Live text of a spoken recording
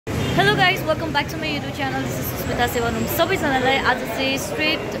Hello guys, welcome back to my YouTube channel. This is Susmita Sevanum. सबैजनालाई आज चाहिँ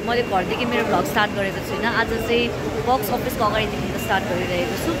straight मैले घरदेखि मेरो भ्लग स्टार्ट गरेको छु हैन. आज चाहिँ बक्स अफिसको अगाडिदेखि स्टार्ट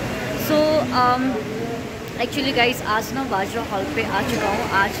गरिरहेको छु. सो एक्चुअली गाइस आज ना वाजरा हॉल पे आ चुका हूँ.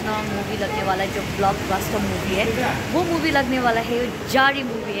 आज ना मूवी लगने वाला है जो ब्लॉकबस्टर मूवी है. वो मूवी लगने वाला है जारी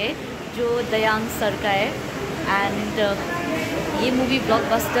मूवी है जो दयांग सर का है. एंड ये मूवी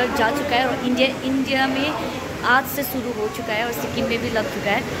ब्लॉकबस्टर जा चुका है और इंडिया में आज से शुरू हो चुका है और सिक्किम में भी लग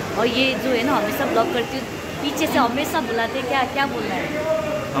चुका है. और ये जो है ना हमेशा ब्लॉग करती हूँ पीछे से हमेशा बुलाते हैं. क्या क्या बोलना है?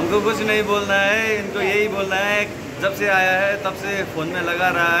 हमको कुछ नहीं बोलना है, इनको यही बोलना है. जब से आया है तब से फ़ोन में लगा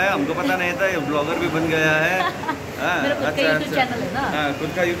रहा है. हमको पता नहीं था ये ब्लॉगर भी बन गया है. मेरा खुद का यूट्यूब चैनल है ना. हाँ, खुद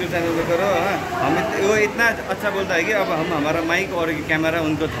का यूट्यूब चैनल पे करो. हम वो इतना अच्छा बोलता है कि अब हम हमारा माइक और कैमरा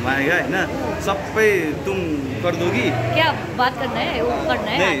उनको थमाएगा है ना. सब पे तुम कर दोगी. क्या बात करना है वो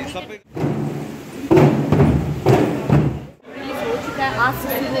करना है नहीं सब पे आज से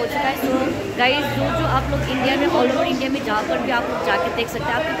शुरू हो चुका है. तो गाइस जो आप लोग इंडिया में ऑल ओवर इंडिया में जहाँ पर भी आप लोग जाके देख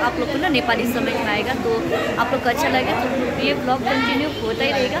सकते हैं. आप लोग को ना नेपाली समझ में आएगा तो आप लोग को अच्छा लगेगा. तो ये ब्लॉग कंटिन्यू होता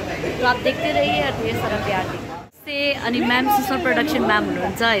ही रहेगा. तो आप देखते रहिए और ढेर सारा प्यार देगा. से अनि म्याम सिस्टर प्रोडक्सन म्याम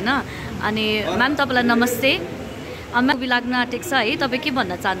हुनुहुन्छ होइन. अनि म्याम तपाईँलाई नमस्ते. म्याम लाग्न आँटेको छ है. तपाईँ के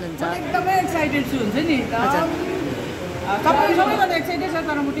भन्न चाहनुहुन्छ? एकदमै एक्साइटेड छु हुन्छ नि. हजुर सबैभन्दा एक्साइटेड छ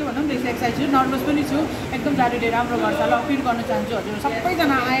तर म के भनौँ त्यसै एक्साइटेड छु. नर्भस पनि छु. एकदम जाडुले राम्रो गर्छ ल. अपिल गर्न चाहन्छु हजुर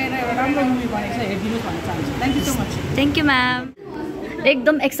सबैजना आएर एउटा राम्रो मुभी बनेको छ हेरिदिनुहोस् भन्न चाहन्छु. Thank you so much. Thank you ma'am.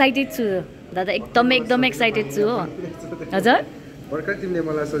 एकदम एक्साइटेड छु दादा. एकदम एक्साइटेड छु हो. हजुर भर्खर तिमीले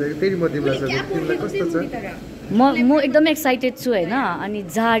मलाई सोधेको फेरि म तिमीलाई सोधेको तिमीलाई कस्तो छ? म एकदम एक्साइटेड छु होइन. अनि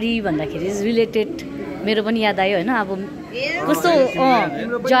जारी भन्दाखेरि रिलेटेड मेरो पनि याद आयो होइन. अब कस्तो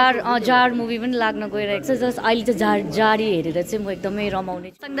जार मुभी पनि लाग्न गइरहेको छ. जस्ट अहिले चाहिँ जारी हेरेर चाहिँ म एकदमै रमाउने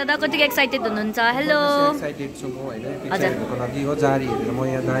छु. दादा कतिको एक्साइटेड हुनुहुन्छ? हेलो एक्साइटेड छु म होइन. पिक्चरको लागि हो जारी हेरेर म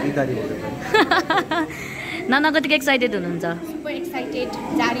यहाँ दारी भएर. नाना कतिको एक्साइटेड हुनुहुन्छ? Super excited.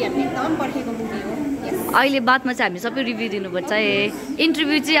 जारी हामी एकदम पर्खेको मुभी हो. अहिले बादमा चाहिँ हामी सबै रिभ्यू दिनुपर्छ है.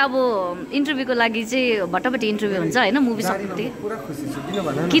 इन्टरभ्यू चाहिँ अब इन्टरभ्यूको लागि चाहिँ भट्टाभट्टी इन्टरभ्यू हुन्छ होइन मुभी सक्ने. पुरा खुसी छु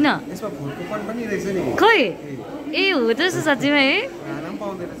किन? यसमा फुलको पन पनि रहेछ नि. खोइ ए हो त साँच्चीमा है. खाना पनि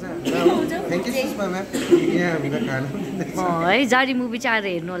पाउँदै रहेछ. Thank you Sushma ma'am. यहाँ हामीलाई खाना पनि दिँदैछ है. जारी मुभी चाहिँ आएर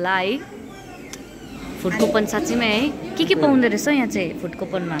हेर्नु होला है. फुडको पन साँच्चीमा है. के पाउँदो रहेछ यहाँ चाहिँ फुडको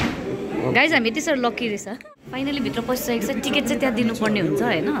पनमा. गाइज हामी त्यसरी लकी रहेछ. फाइनली भित्र पसिसकेको छ. टिकट चाहिँ त्यहाँ दिनुपर्ने हुन्छ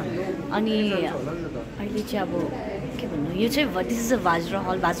होइन. अनि अहिले चाहिँ अब के भन्नु यो चाहिँ दिस इज अ भाजरा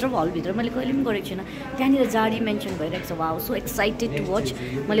हलभित्र मैले कहिले पनि गरेको छुइनँ. त्यहाँनिर जारी मेन्सन भइरहेको छ. Wow so excited to watch.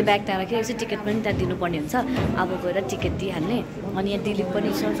 मैले ब्याग त्यहाँ राखेँ. चाहिँ टिकट पनि त्यहाँ दिनुपर्ने हुन्छ. अब गएर टिकट दिइहाल्ने. अनि यहाँ दिलीप पनि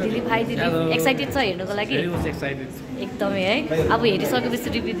छ. दिलीप हाई दिलीप एक्साइटेड छ हेर्नुको लागि एकदमै है. अब हेरिसकेपछि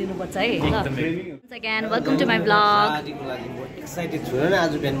रिभ्यू दिनुपर्छ है. ल again welcome to my blog. Excited छु होइन.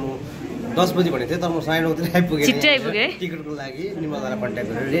 आज बिहान म 10 बजी भनेको थिएँ तर म 9:30 आइपुगेँ. छिट्टै आइपुगेँ टिकटको लागि. अनि मलाई कन्ट्याक्ट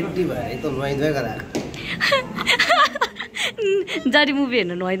गरेर रेडी भएर एकदम इन्जोय गराएर जारी मुभी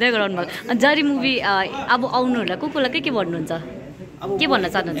हेर्नु नुहाइँदै गराउनु भएको. जारी मुभी अब आउनुहरूलाई कसलाई के भन्नुहुन्छ? के भन्न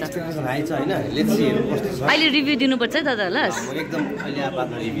चाहनुहुन्छ? अहिले रिभ्यू दिनुपर्छ है दादाहरूलाई.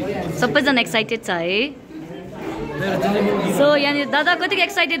 सबैजना एक्साइटेड छ है. सो यहाँनिर दादा कतिको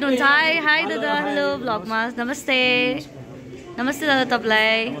एक्साइटेड हुन्छ? हाई दादा. हेलो ब्लगमा नमस्ते. नमस्ते दादा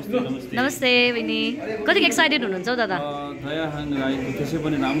तपाईँलाई. नमस्ते बहिनी. कतिको एक्साइटेड हुनुहुन्छ हौ दादा?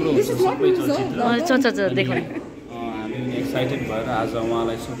 देखौँ एक्साइटेड भएर आज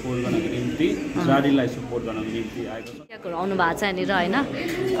उहाँलाई सपोर्ट गर्नको निम्ति जारीलाई सपोर्ट गर्नको निम्ति आएको छ. आउनु भएको छ यहाँनिर होइन.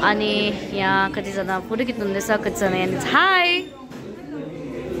 अनि यहाँ कतिजना फोटो खिच्नु हुँदैछ. कतिजना यहाँनिर हाई.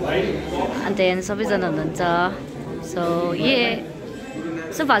 अन्त यहाँ सबैजना हुनुहुन्छ. सो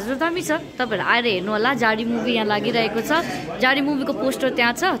सो भाजरा दामी छ. तपाईँहरू आएर हेर्नु होला. जारी मुभी यहाँ लागिरहेको छ. जारी मुभीको पोस्टर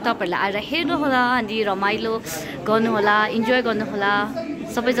त्यहाँ छ. तपाईँहरूले आएर हेर्नु होला अनि रमाइलो गर्नुहोला. इन्जोय गर्नुहोला.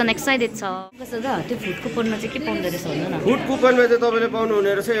 सबैजना एक्साइटेड छ. कस्तो त त्यो फुड कुपनमा चाहिँ के पाउँदो रहेछ भन्नु न. फुड कुपनमा चाहिँ तपाईँले पाउनु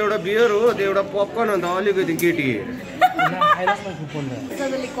हुने रहेछ एउटा बियर हो. त्यो एउटा पपकर्न अन्त अलिकति केटी.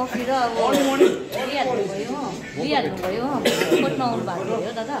 तपाईँले कफी र लिइहाल्नु भयो. पेटमा आउनु भएको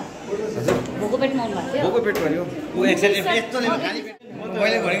थियो दादा. भोको पेटमा आउनु भएको थियो. भोको पेट भन्यो.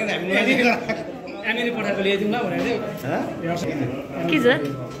 के छ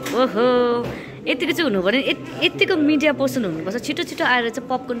ओहो यतिको चाहिँ हुनु पर्यो. यतिको मिडिया पर्सन हुनुपर्छ. छिटो छिटो आएर चाहिँ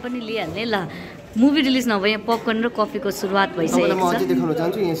पपकर्न पनि लिइहाल्ने. ल मुभी रिलिज नभए पपकर्न र कफीको सुरुवात भइसक्यो. म अझै देखाउन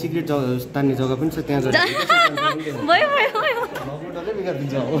चाहन्छु. यहाँ सिक्रेट तान्ने जग्गा पनि छ. त्यहाँ भयो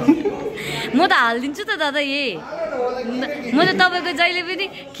म त हालिदिन्छु त दादा. म त तपाईँको जहिले पनि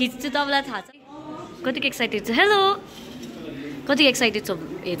खिच्छु. तपाईँलाई थाहा छ कतिको एक्साइटेड छ. हेलो कति एक्साइटेड छौ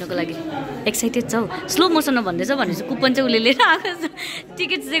हेर्नको लागि एक्साइटेड छौ स्लो मोसनमा भन्दैछ भनेपछि कुपन चाहिँ उसले लिएर आएको छ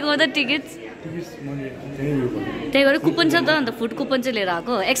टिकट्स दिएको त टिकट्स त्यही भएर कुपन छ त अन्त फुड कुपन चाहिँ लिएर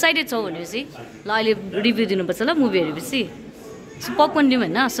आएको एक्साइटेड छौ भनेपछि ल अहिले रिभ्यू दिनुपर्छ ल मुभी हेरेपछि पपकर्न लिउँ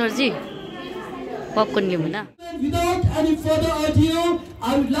होइन सरजी पपकर्न लिउँ होइन Without any further ado,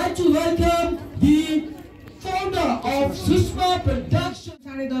 I would like to welcome the founder of Sushma Production.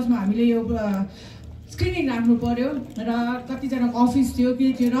 10:30 मा हामीले यो स्क्रिनिङ राख्नु पर्यो र कतिजनाको अफिस थियो के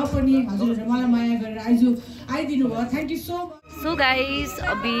थियो र पनि हजुरहरूले मलाई माया गरेर आइदिनु भयो thank you so much so guys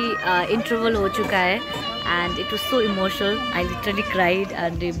अभी इंटरवल हो चुका है and it was so emotional I literally cried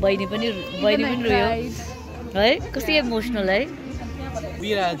and बहिनी पनि रोयो है कति इमोशनल है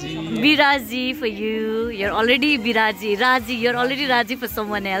Viraji for you. You're already Viraji. Raji, you're already Raji for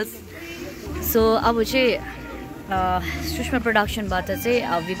someone else. So, अब चाहिँ सुषमा प्रोडक्शनबाट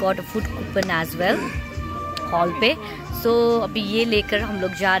चाहिँ we got a food coupon as well hall pay. So अभी ये लेकर हम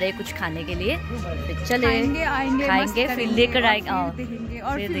लोग जा रहे हैं कुछ खाने के लिए. फिर चले खाएंगे फिर लेकर आएंगे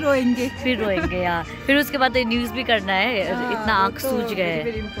और फिर रोएंगे यार. फिर उसके बाद तो न्यूज़ भी करना है. इतना आँख सूज गए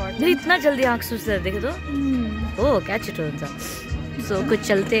इतना जल्दी आँख सूजता है देखे तो ओ क्या छिटो हुन्छ. So कुछ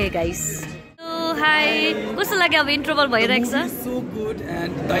चलते हैं guys. So hi, कस्तो लाग्यो अब इन्टरभल भइरहेको छ? So good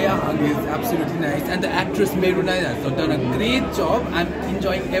and Daya is absolutely nice and the actress Meruna has done a great job. I'm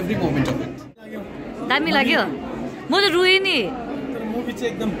enjoying every moment of it. दामी लाग्यो? म त रुएँ नि. तर मुभी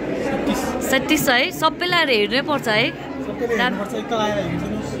चाहिँ एकदम 36 है सबैलाई हेर्नै पर्छ है.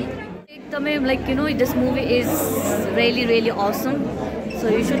 एकदमै like you know this movie is really awesome. So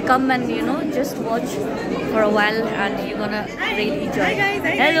you should come and just watch for a while and you're gonna really enjoy. Hi guys.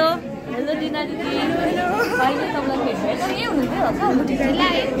 Hello Dina Didi. Hello. Finally तपाईँलाई भेट्यो. तर के हुनुहुन्थ्यो?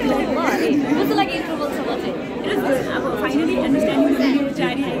 कस्तो लाग्यो इन्टरभल सम्म चाहिँ? It was good. Finally understanding the new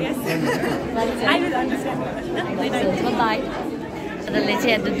Jaari, I guess. I will understand. Bye. ले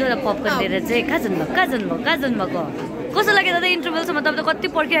चाहिँ दुईवटा पपकर्न लिएर चाहिँ कहाँ जानुभएको कस्तो लाग्यो दादा इन्टरभलसम्म तपाईँ त कति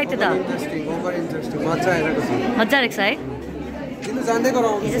पर्खिरहेको थियो त मजा आएको छ है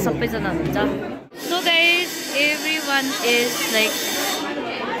सबैजना हुनुहुन्छ. So guys, everyone is like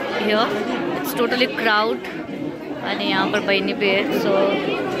here. It's totally crowd. अनि यहाँ पर बहनी पे है. So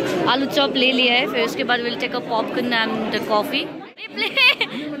आलू चॉप ले लिया है. फिर उसके बाद we'll take a popcorn and coffee.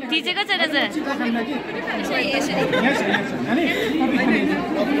 DJ का चला जाए.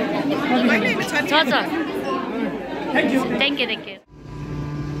 अच्छा. Thank you.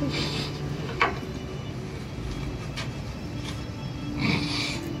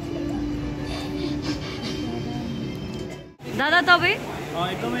 दादा तपाईँ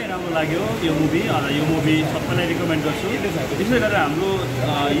एकदमै राम्रो लाग्यो यो मुभी सबैलाई रिकमेन्ड गर्छु. विशेष गरेर हाम्रो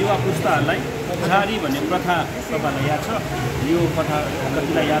युवा पुस्ताहरूलाई झारी भन्ने प्रथा तपाईँलाई याद छ? यो प्रथा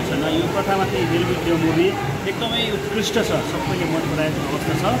कतिलाई याद छैन. यो प्रथामाथि निर्मित यो मुभी एकदमै उत्कृष्ट छ. सबैले मन पराएको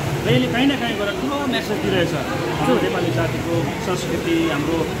अवस्था छ र यसले काहीँ न काहीँ गएर ठुलो मेसेज दिइरहेछ. हाम्रो नेपाली जातिको संस्कृति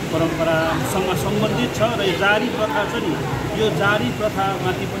हाम्रो परम्परासँग सम्बन्धित छ र यो जारी प्रथा छ नि यो जारी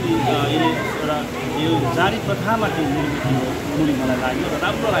प्रथामाथि पनि एउटा यो जारी प्रथामाथि निर्मित मुभी मलाई लाग्यो र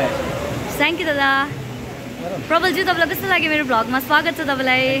राम्रो लाग्यो. थ्याङ्क यू दादा. प्रबलजी तपाईँलाई कस्तो लाग्यो मेरो भ्लगमा स्वागत छ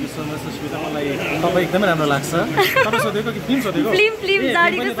तपाईँलाई. मलाई तपाईँ एकदमै राम्रो लाग्छ. तपाईँ सोधेको कि फिल्म सोधेको? फिल्म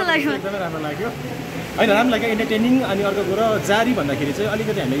जारी कस्तो लाग्यो? एकदमै राम्रो लाग्यो होइन राम्रो लाग्यो इन्टरटेनिङ. अनि अर्को कुरो जारी भन्दाखेरि चाहिँ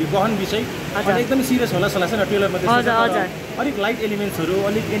अलिकति हामीले यो गहन विषय एकदमै सिरियस होला जस्तो लाग्छ न ट्रेलरमा. अलिक लाइट एलिमेन्ट्सहरू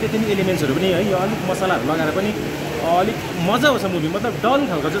अलिक एन्टरटेनिङ एलिमेन्ट्सहरू पनि है यो अलिक मसलाहरू लगाएर पनि अलिक मजा आउँछ मुभी. मतलब डल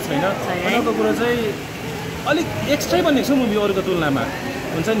खालको चाहिँ छैन. अर्को कुरो चाहिँ अलिक एक्स्ट्रै बनेको छ मुभी अरूको तुलनामा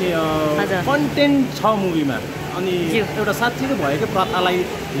हुन्छ नि. कन्टेन्ट छ मुभीमा. अनि एउटा साँच्चै भएकै प्रथालाई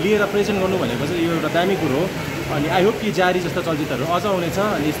लिएर प्रेजेन्ट गर्नु भनेको चाहिँ यो एउटा दामी कुरो हो. अनि आई होप कि जारी जस्तो चलचित्रहरू अझ आउनेछ.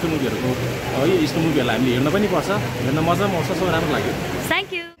 अनि यस्तो मुभीहरूको यस्तो मुभीहरूलाई हामीले हेर्न पनि पर्छ. हेर्न मजा पनि आउँछ. सबै राम्रो लाग्यो. Thank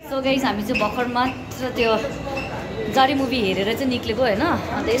you. सो गाइस हामी चाहिँ भर्खर मात्र त्यो जारी मुभी हेरेर चाहिँ निक्लेको होइन.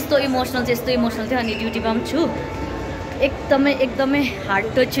 अन्त यस्तो इमोसनल थियो. अनि ड्युटीमा पनि छु. एकदमै हार्ट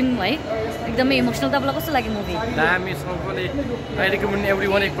टचिङ है. एकदमै इमोसनल. तपाईँलाई कस्तो लाग्यो मुभी? दामी. सबैले आई रिकमेन्ड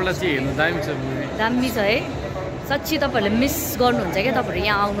एभ्रीवन एकपल्ट चाहिँ हेर्नु. दामी छ मुभी. दामी छ है. साँच्ची तपाईँहरूले मिस गर्नुहुन्छ क्या तपाईँहरू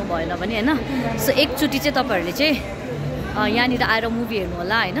यहाँ आउनु भएन भने होइन. सो एकचोटि चाहिँ तपाईँहरूले चाहिँ यहाँनिर आएर मुभी हेर्नु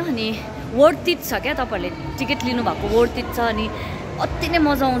होला होइन. अनि वर्थ इट छ क्या. तपाईँहरूले टिकट लिनुभएको वर्थ इट छ. अनि अति नै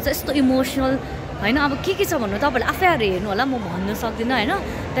मजा आउँछ. यस्तो इमोसनल होइन. अब के छ भन्नु तपाईँहरूले आफै आएर हेर्नु होला. म भन्नु सक्दिनँ होइन.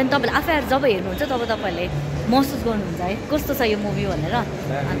 त्यहाँदेखि तपाईँहरूले आफै आएर जब हेर्नुहुन्छ तब तपाईँहरूले महसुस गर्नुहुन्छ है कस्तो छ यो मुभी भनेर.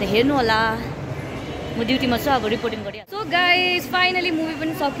 अन्त हेर्नु होला. म ड्युटीमा छु अब रिपोर्टिङ गरिहाल्छु. सो गाइस फाइनली मुभी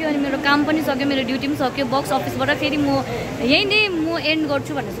पनि सक्यो. अनि मेरो काम पनि सक्यो. मेरो ड्युटी पनि सक्यो. बक्स अफिसबाट फेरि म यहीँ नै म एन्ड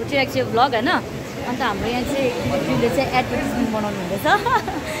गर्छु भनेर सोचिरहेको छु भ्लग होइन. अन्त हाम्रो यहाँ चाहिँ दिदीले चाहिँ एडभर्टिजमेन्ट बनाउनु हुँदैछ.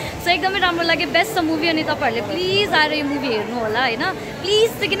 सो एकदमै राम्रो लाग्यो बेस्ट छ मुभी अनि तपाईँहरूले प्लिज आएर यो मुभी हेर्नु होला होइन प्लिज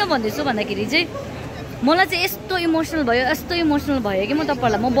चाहिँ किन भन्दैछु भन्दाखेरि चाहिँ मलाई चाहिँ यस्तो इमोसनल भयो कि म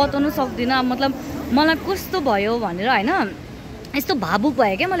तपाईँहरूलाई म बताउनु सक्दिनँ मतलब मलाई कस्तो भयो भनेर होइन यस्तो भावुक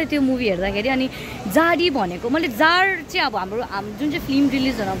भयो क्या मैले त्यो मुभी हेर्दाखेरि अनि जारी भनेको मैले जार चाहिँ अब हाम्रो जुन चाहिँ फिल्म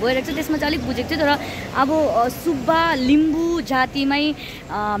रिलिज हुन गइरहेको छ त्यसमा चाहिँ अलिक बुझेको थियो तर अब सुब्बा लिम्बू जातिमै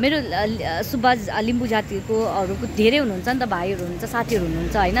मेरो सुब्बा लिम्बू जातिकोहरूको धेरै हुनुहुन्छ नि त भाइहरू हुनुहुन्छ साथीहरू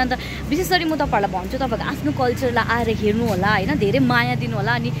हुनुहुन्छ होइन अन्त विशेष गरी म तपाईँहरूलाई भन्छु तपाईँको आफ्नो कल्चरलाई आएर हेर्नु होला होइन धेरै माया दिनु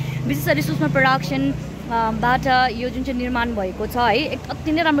होला अनि विशेष गरी सुषमा प्रोडक्सन बाट यो जुन चाहिँ निर्माण भएको छ है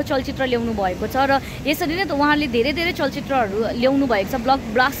अति नै राम्रो चलचित्र ल्याउनु भएको छ र यसरी नै त उहाँले धेरै धेरै चलचित्रहरू ल्याउनु भएको छ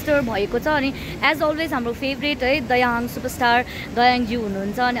ब्लकबस्टर भएको छ अनि एज अलवेज हाम्रो फेभरेट है दयाङ सुपरस्टार दयाङज्यू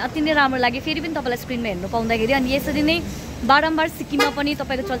हुनुहुन्छ अनि अति नै राम्रो लाग्यो फेरि पनि तपाईँलाई स्क्रिनमा हेर्नु पाउँदाखेरि अनि यसरी नै बारम्बार सिक्किममा पनि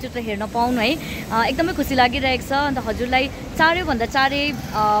तपाईँको चलचित्र हेर्न पाउनु है एकदमै खुसी लागिरहेको छ अन्त हजुरलाई चाँडैभन्दा चाँडै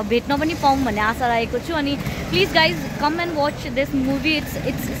भेट्न पनि पाऊँ भन्ने आशा राखेको छु अनि please guys come and watch this movie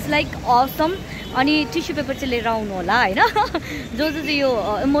it's like Assam अनि टिस्यु पेपर चाहिँ लिएर आउनु होला होइन जो चाहिँ यो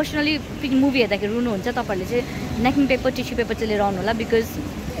इमोसनली मुभी हेर्दाखेरि रुनुहुन्छ तपाईँहरूले चाहिँ नेकिङ पेपर टिस्यु पेपर चाहिँ लिएर आउनु होला बिकज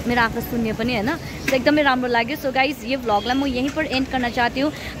मेरा आँखा सुन्ने पनि है तो एकदमै राम्रो लाग्यो। सो गाइज ये व्लॉगलाई मैं यहीं पर एंड करना चाहती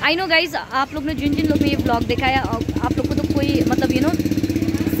हूँ। आई नो गाइज आप लोग ने जिन जिन लोग ने ये व्लॉग दिखाया आप लोग को तो कोई मतलब यू नो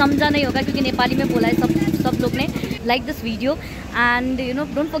समझा नहीं होगा क्योंकि नेपाली में बोला है सब लोग ने। Like this video and you know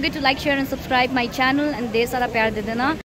don't forget two like share and subscribe my channel and ढेर सारा प्यार दे देना।